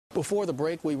Before the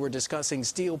break, we were discussing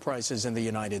steel prices in the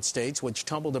United States, which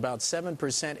tumbled about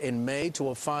 7% in May to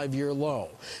a 5-year low.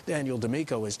 Daniel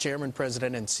DiMicco is chairman,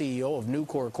 president, and CEO of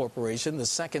Nucor Corporation, the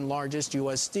second largest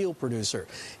U.S. steel producer.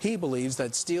 He believes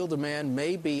that steel demand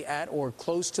may be at or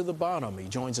close to the bottom. He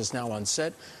joins us now on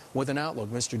set with an outlook.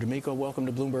 Mr. DiMicco, welcome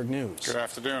to Bloomberg News. Good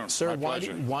afternoon. Sir, My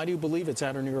pleasure. why do you believe it's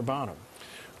at or near a bottom?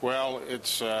 Well,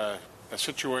 it's a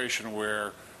situation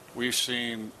where we've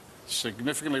seen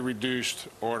significantly reduced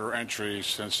order entry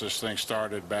since this thing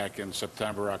started back in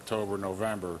September, October,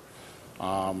 November.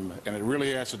 And it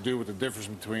really has to do with the difference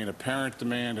between apparent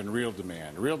demand and real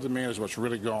demand. Real demand is what's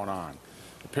really going on.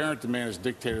 Apparent demand is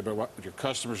dictated by what your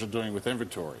customers are doing with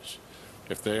inventories.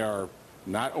 If they are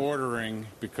not ordering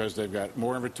because they've got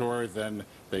more inventory than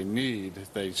they need,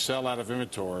 they sell out of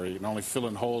inventory and only fill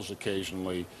in holes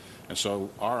occasionally. And so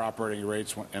our operating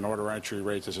rates and order entry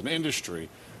rates as an industry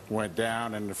went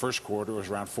down, and in the first quarter was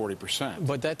around 40%.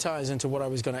 But that ties into what I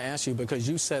was going to ask you, because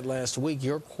you said last week,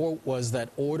 your quote was that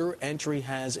order entry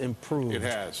has improved. It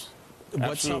has.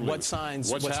 Absolutely. What signs?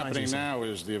 What's happening now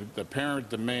is the apparent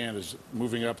demand is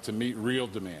moving up to meet real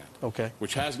demand,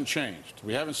 which hasn't changed.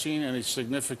 We haven't seen any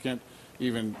significant,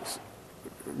 even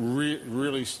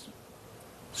really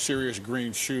serious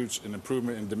green shoots in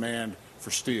improvement in demand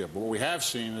for steel. But what we have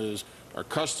seen is our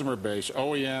customer base,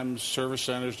 OEMs, service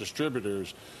centers,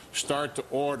 distributors, start to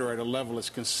order at a level that's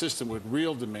consistent with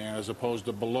real demand as opposed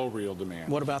to below real demand.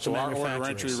 What about the manufacturers? Our order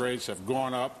entry rates have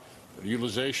gone up. The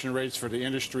utilization rates for the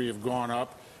industry have gone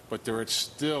up, but they're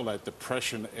still at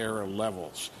Depression-era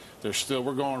levels.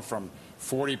 We're going from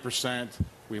 40%.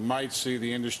 We might see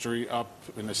the industry up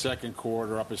in the second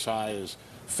quarter, up as high as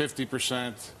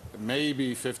 50%,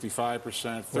 maybe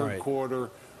 55%. Third quarter,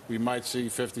 we might see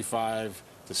 55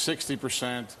 to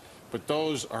 60%, but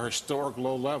those are historic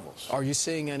low levels. Are you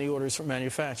seeing any orders from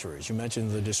manufacturers? You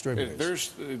mentioned the distributors.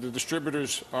 The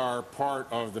distributors are part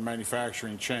of the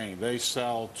manufacturing chain. They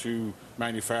sell to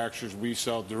manufacturers. We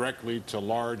sell directly to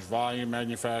large volume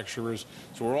manufacturers.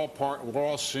 So we're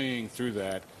all seeing through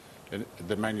that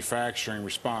the manufacturing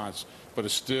response, but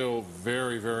it's still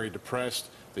very, very depressed.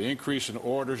 The increase in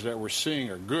orders that we're seeing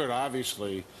are good,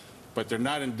 obviously, but they're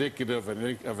not indicative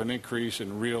of an increase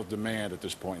in real demand at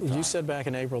this point in time. You said back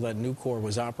in April that Nucor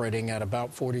was operating at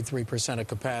about 43% of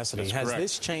capacity. That's Has correct.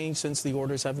 This changed since the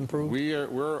orders have improved?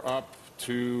 We're up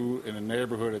to, in a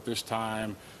neighborhood at this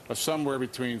time, of somewhere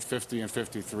between 50 and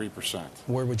 53%.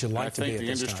 Where would you like to be at this time? I think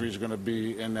the industry is going to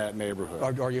be in that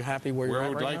neighborhood. Are you happy where you're at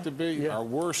right now? Where we'd like to be? Yeah. Our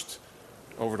worst,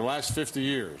 over the last 50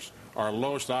 years, our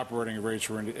lowest operating rates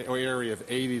were in the area of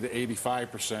 80 to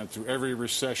 85% through every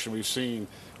recession we've seen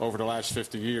over the last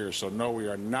 50 years. So, no, we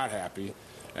are not happy,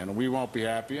 and we won't be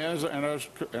happy,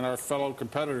 and our fellow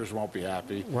competitors won't be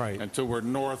happy until we're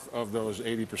north of those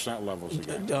 80% levels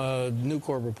again.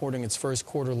 Nucor reporting its first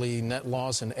quarterly net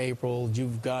loss in April.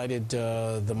 You've guided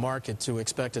the market to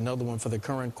expect another one for the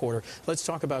current quarter. Let's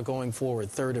talk about going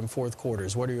forward, third and fourth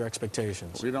quarters. What are your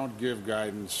expectations? We don't give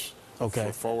guidance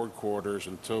for forward quarters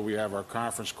until we have our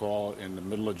conference call in the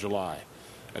middle of July.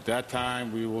 At that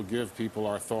time, we will give people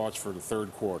our thoughts for the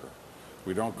third quarter.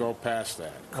 We don't go past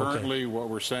that. Currently, what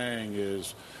we're saying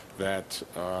is that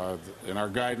in our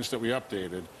guidance that we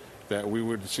updated, that we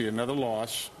would see another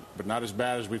loss, but not as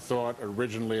bad as we thought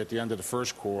originally at the end of the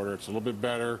first quarter. It's a little bit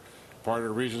better. Part of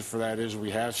the reason for that is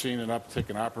we have seen an uptick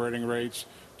in operating rates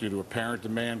due to apparent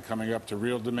demand coming up to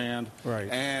real demand.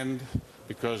 And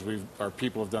because our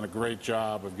people have done a great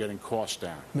job of getting costs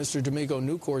down. Mr. DiMicco,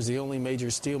 Nucor is the only major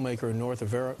steelmaker in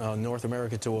North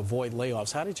America to avoid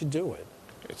layoffs. How did you do it?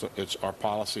 It's our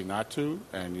policy not to,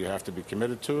 and you have to be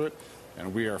committed to it.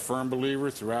 And we are a firm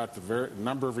believer throughout the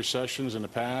number of recessions in the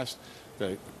past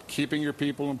that keeping your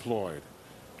people employed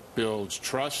builds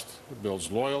trust, builds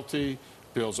loyalty,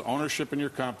 builds ownership in your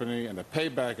company, and the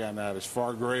payback on that is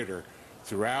far greater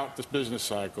throughout this business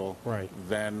cycle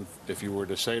than if you were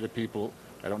to say to people,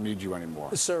 I don't need you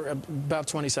anymore. Sir, about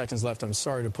 20 seconds left. I'm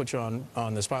sorry to put you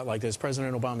on the spot like this.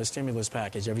 President Obama's stimulus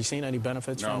package, have you seen any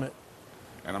benefits from it?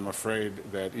 And I'm afraid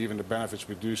that even the benefits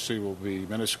we do see will be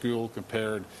minuscule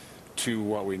compared to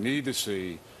what we need to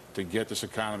see to get this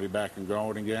economy back and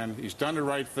going again. He's done the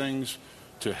right things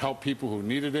to help people who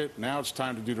needed it. Now it's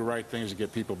time to do the right things to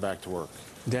get people back to work.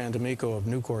 Dan DiMicco of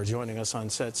Nucor joining us on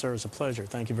set. Sir, it's a pleasure.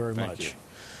 Thank you very much. Thank you.